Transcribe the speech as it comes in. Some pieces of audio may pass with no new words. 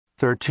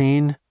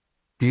13.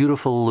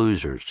 Beautiful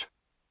losers.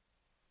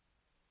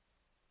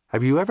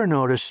 Have you ever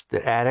noticed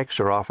that addicts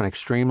are often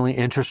extremely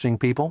interesting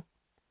people?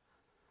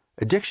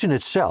 Addiction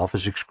itself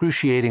is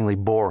excruciatingly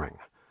boring.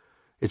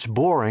 It's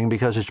boring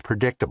because it's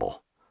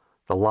predictable.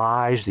 The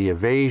lies, the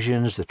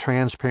evasions, the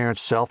transparent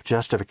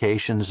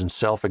self-justifications and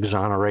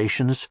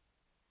self-exonerations.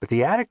 But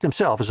the addict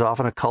himself is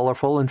often a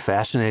colorful and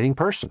fascinating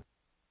person.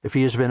 If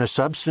he has been a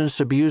substance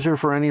abuser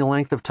for any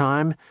length of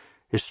time,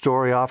 his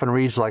story often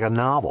reads like a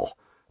novel,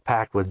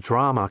 packed with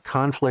drama,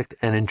 conflict,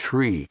 and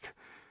intrigue.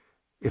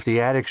 If the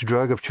addict's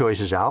drug of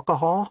choice is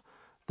alcohol,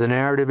 the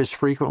narrative is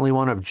frequently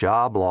one of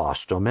job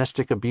loss,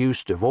 domestic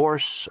abuse,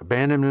 divorce,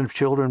 abandonment of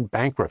children,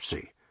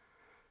 bankruptcy.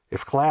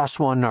 If Class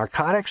 1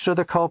 narcotics are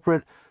the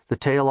culprit, the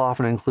tale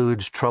often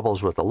includes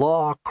troubles with the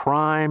law,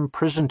 crime,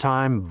 prison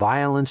time,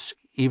 violence,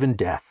 even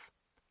death.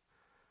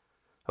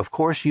 Of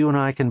course, you and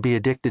I can be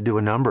addicted to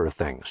a number of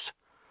things.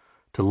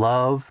 To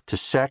love, to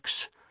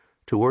sex,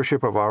 to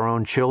worship of our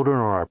own children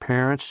or our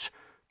parents,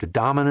 to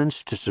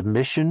dominance, to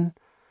submission.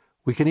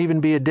 We can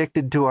even be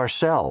addicted to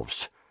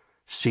ourselves.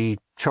 See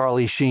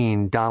Charlie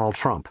Sheen, Donald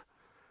Trump.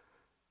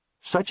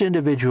 Such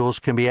individuals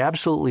can be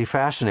absolutely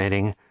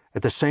fascinating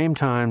at the same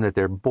time that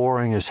they're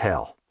boring as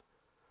hell.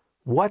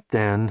 What,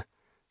 then,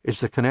 is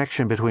the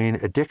connection between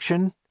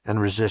addiction and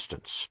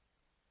resistance?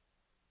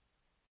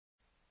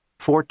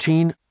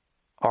 14.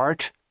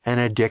 Art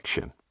and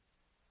addiction.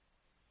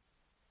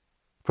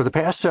 For the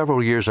past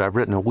several years, I've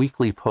written a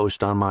weekly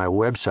post on my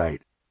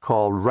website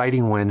called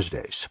Writing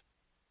Wednesdays.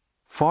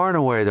 Far and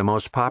away, the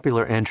most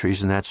popular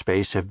entries in that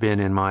space have been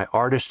in my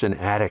Artist and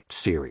Addict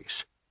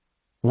series.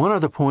 One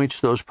of the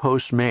points those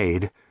posts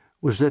made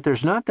was that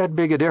there's not that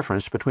big a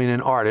difference between an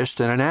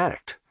artist and an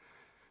addict.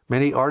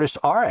 Many artists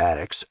are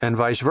addicts, and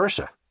vice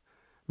versa.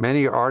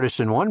 Many are artists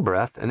in one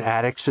breath and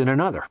addicts in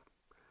another.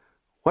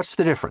 What's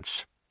the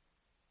difference?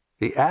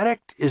 The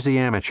addict is the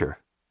amateur.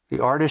 The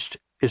artist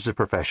is the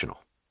professional.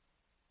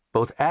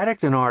 Both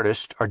addict and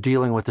artist are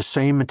dealing with the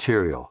same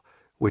material,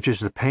 which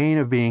is the pain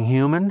of being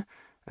human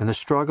and the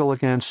struggle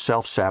against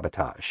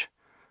self-sabotage.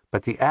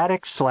 But the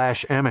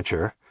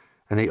addict/amateur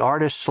and the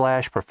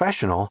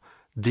artist/professional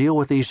deal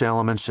with these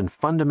elements in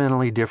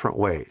fundamentally different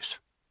ways.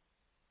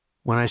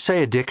 When I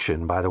say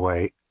addiction, by the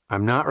way,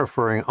 I'm not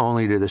referring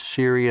only to the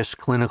serious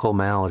clinical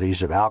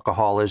maladies of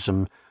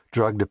alcoholism,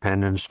 drug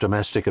dependence,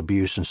 domestic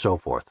abuse, and so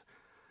forth.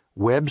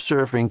 Web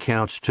surfing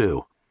counts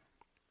too.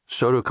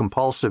 So do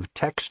compulsive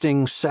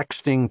texting,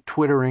 sexting,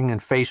 Twittering,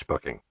 and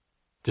Facebooking.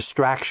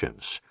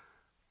 Distractions,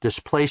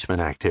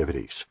 displacement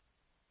activities.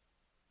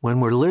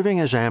 When we're living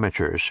as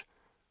amateurs,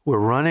 we're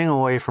running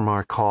away from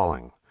our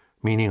calling,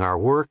 meaning our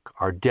work,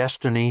 our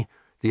destiny,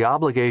 the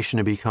obligation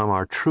to become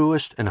our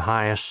truest and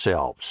highest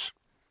selves.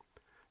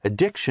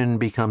 Addiction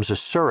becomes a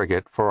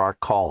surrogate for our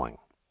calling.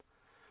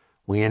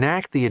 We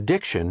enact the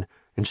addiction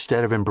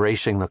instead of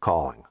embracing the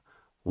calling.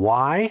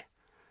 Why?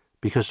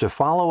 Because to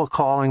follow a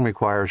calling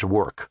requires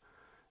work.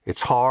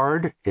 It's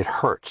hard, it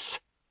hurts.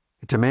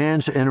 It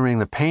demands entering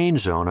the pain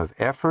zone of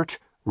effort,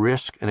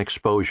 risk, and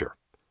exposure.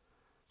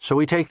 So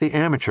we take the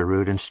amateur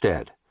route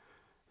instead.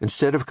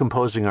 Instead of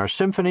composing our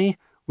symphony,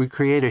 we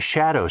create a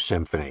shadow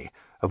symphony,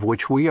 of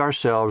which we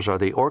ourselves are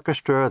the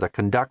orchestra, the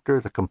conductor,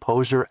 the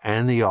composer,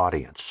 and the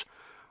audience.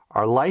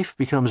 Our life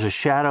becomes a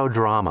shadow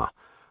drama,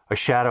 a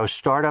shadow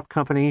startup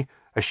company,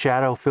 a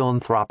shadow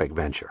philanthropic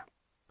venture.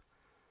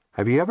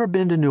 Have you ever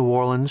been to New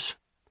Orleans?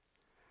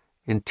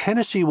 In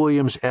Tennessee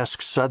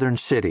Williams-esque southern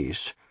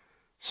cities,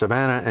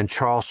 Savannah and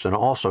Charleston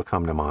also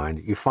come to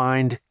mind, you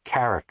find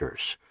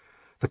characters.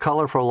 The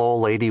colorful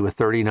old lady with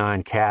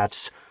 39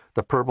 cats,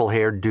 the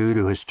purple-haired dude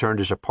who has turned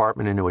his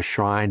apartment into a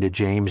shrine to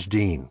James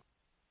Dean.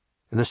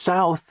 In the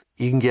South,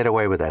 you can get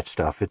away with that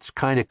stuff. It's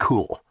kind of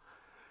cool.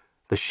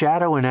 The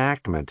shadow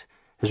enactment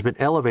has been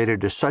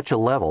elevated to such a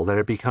level that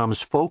it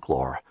becomes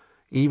folklore,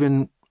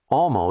 even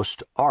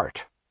almost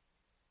art.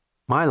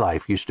 My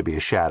life used to be a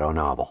shadow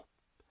novel.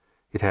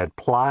 It had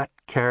plot,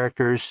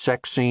 characters,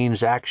 sex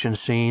scenes, action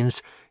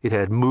scenes. It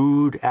had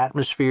mood,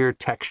 atmosphere,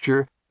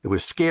 texture. It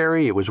was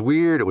scary, it was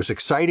weird, it was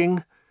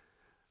exciting.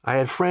 I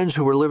had friends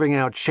who were living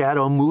out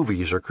shadow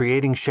movies or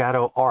creating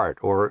shadow art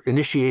or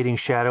initiating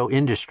shadow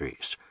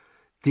industries.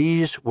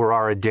 These were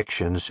our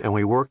addictions, and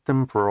we worked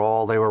them for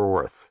all they were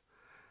worth.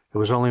 There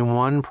was only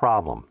one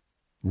problem.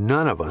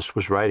 None of us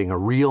was writing a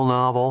real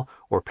novel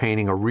or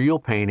painting a real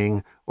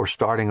painting or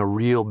starting a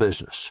real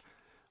business.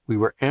 We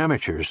were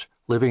amateurs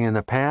living in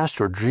the past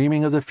or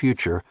dreaming of the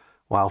future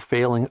while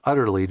failing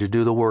utterly to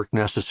do the work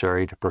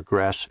necessary to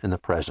progress in the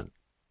present.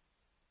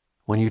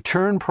 When you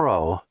turn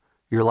pro,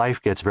 your life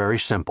gets very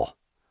simple.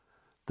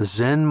 The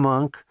Zen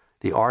monk,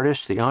 the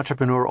artist, the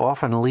entrepreneur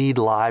often lead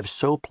lives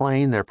so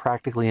plain they're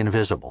practically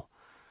invisible.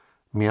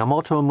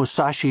 Miyamoto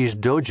Musashi's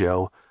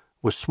dojo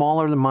was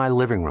smaller than my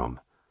living room.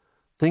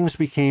 Things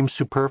became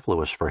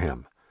superfluous for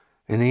him.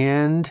 In the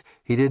end,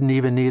 he didn't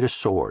even need a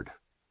sword.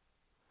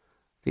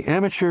 The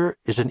amateur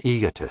is an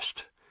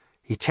egotist.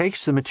 He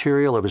takes the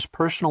material of his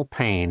personal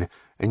pain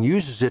and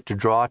uses it to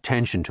draw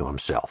attention to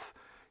himself.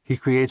 He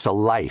creates a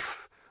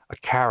life, a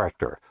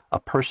character, a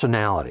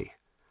personality.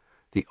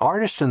 The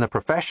artist and the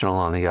professional,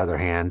 on the other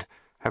hand,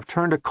 have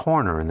turned a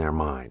corner in their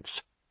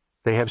minds.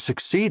 They have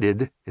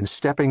succeeded in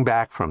stepping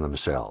back from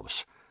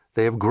themselves.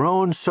 They have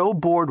grown so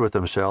bored with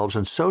themselves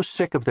and so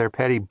sick of their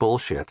petty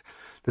bullshit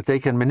that they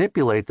can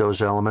manipulate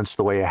those elements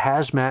the way a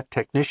hazmat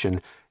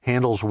technician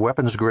handles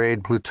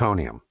weapons-grade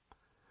plutonium.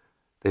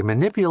 They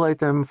manipulate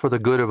them for the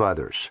good of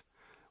others.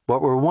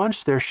 What were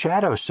once their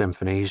shadow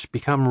symphonies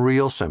become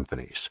real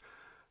symphonies.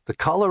 The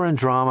color and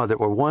drama that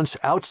were once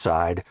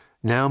outside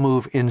now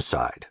move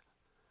inside.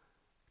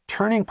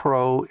 Turning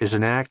pro is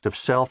an act of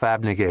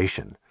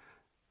self-abnegation.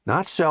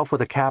 Not self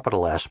with a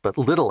capital S, but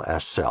little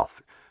s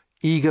self.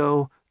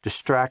 Ego,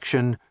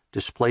 distraction,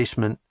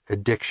 displacement,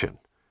 addiction.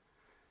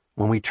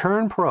 When we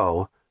turn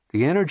pro,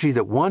 the energy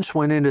that once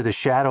went into the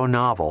shadow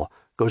novel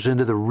goes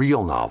into the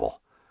real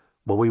novel.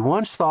 What we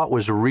once thought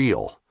was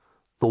real,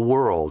 the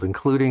world,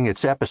 including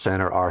its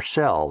epicenter,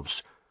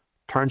 ourselves,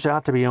 turns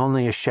out to be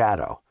only a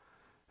shadow,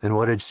 and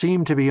what had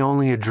seemed to be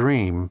only a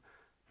dream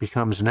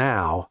becomes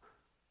now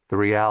the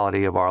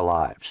reality of our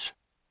lives.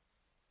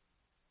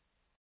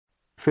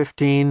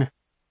 15.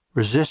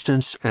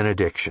 Resistance and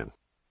addiction.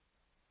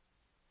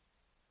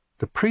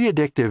 The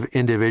pre-addictive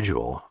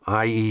individual,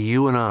 i.e.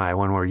 you and I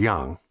when we're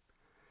young,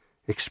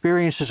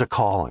 experiences a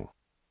calling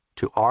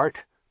to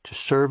art, to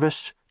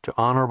service, to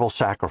honorable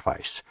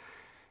sacrifice.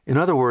 In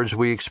other words,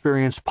 we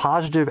experience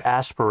positive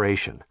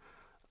aspiration,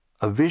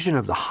 a vision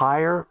of the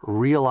higher,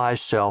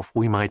 realized self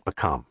we might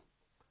become.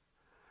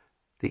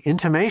 The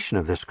intimation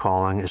of this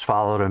calling is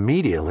followed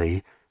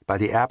immediately by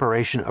the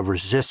apparition of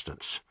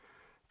resistance,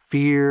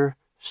 fear,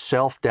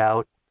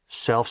 self-doubt,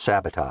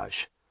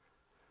 self-sabotage.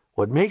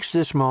 What makes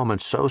this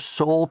moment so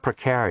soul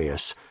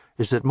precarious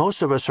is that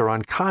most of us are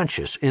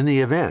unconscious in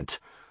the event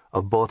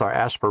of both our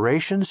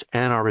aspirations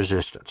and our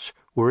resistance.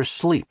 We're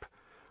asleep.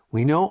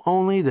 We know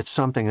only that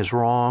something is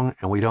wrong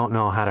and we don't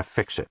know how to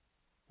fix it.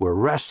 We're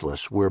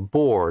restless, we're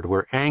bored,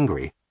 we're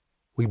angry.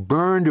 We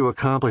burn to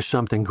accomplish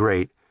something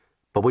great,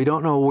 but we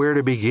don't know where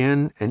to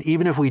begin, and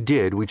even if we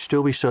did, we'd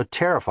still be so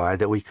terrified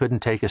that we couldn't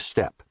take a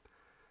step.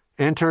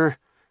 Enter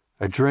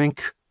a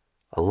drink,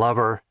 a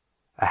lover,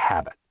 a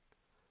habit.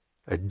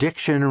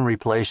 Addiction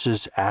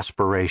replaces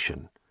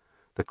aspiration.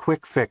 The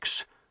quick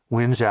fix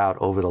wins out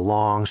over the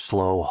long,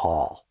 slow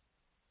haul.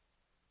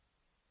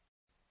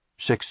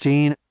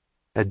 16.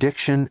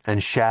 Addiction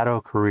and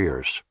shadow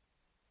careers.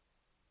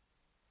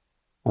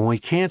 When we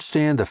can't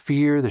stand the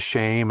fear, the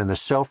shame, and the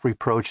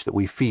self-reproach that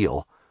we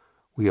feel,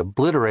 we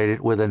obliterate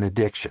it with an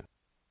addiction.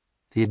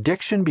 The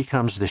addiction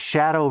becomes the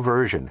shadow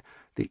version,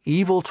 the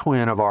evil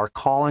twin of our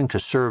calling to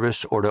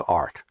service or to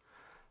art.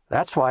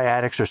 That's why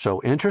addicts are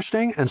so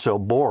interesting and so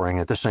boring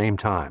at the same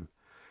time.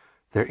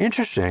 They're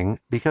interesting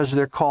because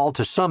they're called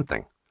to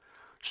something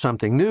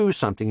new,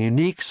 something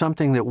unique,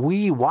 something that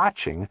we,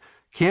 watching,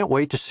 can't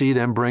wait to see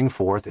them bring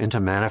forth into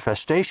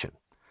manifestation.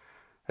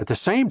 At the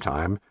same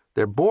time,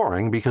 they're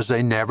boring because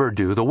they never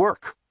do the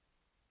work.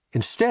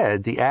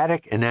 Instead, the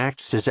addict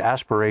enacts his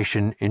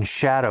aspiration in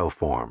shadow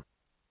form.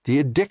 The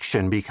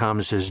addiction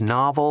becomes his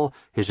novel,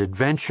 his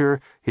adventure,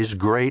 his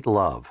great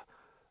love.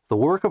 The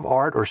work of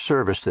art or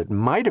service that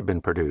might have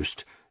been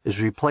produced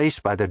is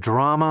replaced by the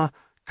drama,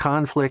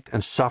 conflict,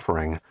 and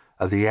suffering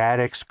of the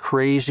addict's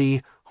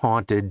crazy,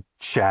 haunted,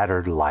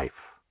 shattered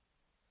life.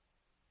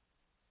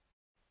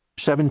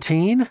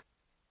 17.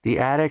 The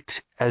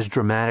addict as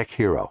dramatic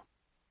hero.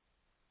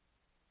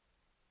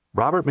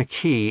 Robert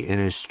McKee, in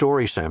his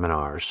story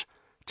seminars,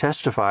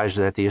 testifies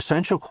that the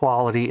essential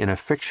quality in a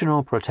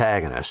fictional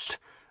protagonist,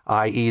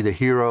 i.e. the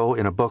hero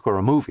in a book or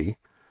a movie,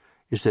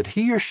 is that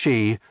he or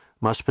she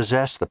must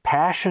possess the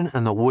passion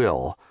and the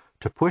will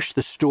to push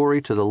the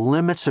story to the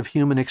limits of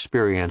human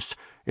experience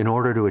in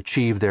order to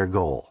achieve their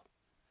goal.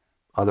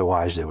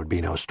 Otherwise, there would be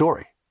no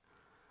story.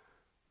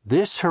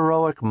 This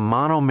heroic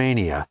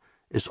monomania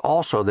is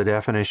also the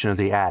definition of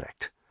the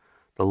addict.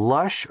 The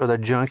lush or the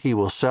junkie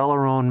will sell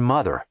her own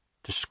mother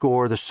to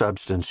score the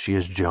substance she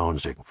is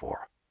jonesing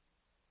for.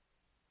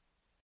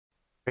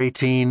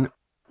 18.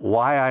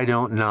 Why I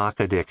don't knock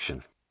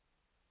addiction.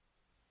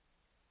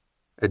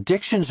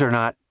 Addictions are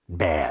not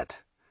bad.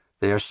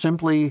 They are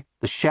simply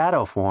the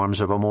shadow forms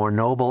of a more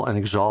noble and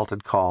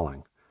exalted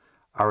calling.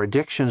 Our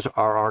addictions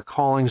are our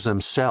callings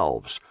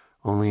themselves,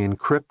 only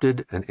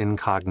encrypted and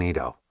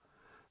incognito.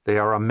 They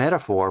are a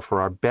metaphor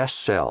for our best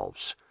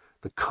selves,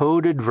 the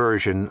coded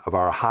version of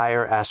our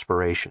higher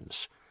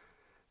aspirations.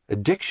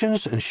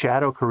 Addictions and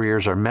shadow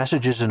careers are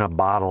messages in a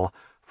bottle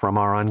from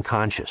our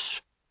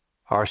unconscious.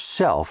 Our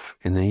self,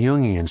 in the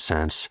Jungian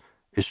sense,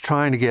 is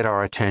trying to get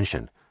our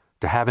attention,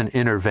 to have an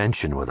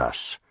intervention with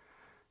us.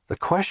 The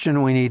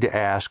question we need to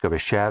ask of a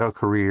shadow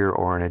career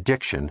or an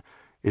addiction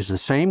is the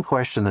same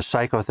question the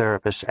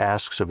psychotherapist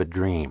asks of a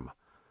dream.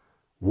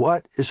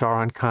 What is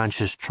our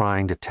unconscious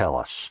trying to tell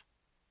us?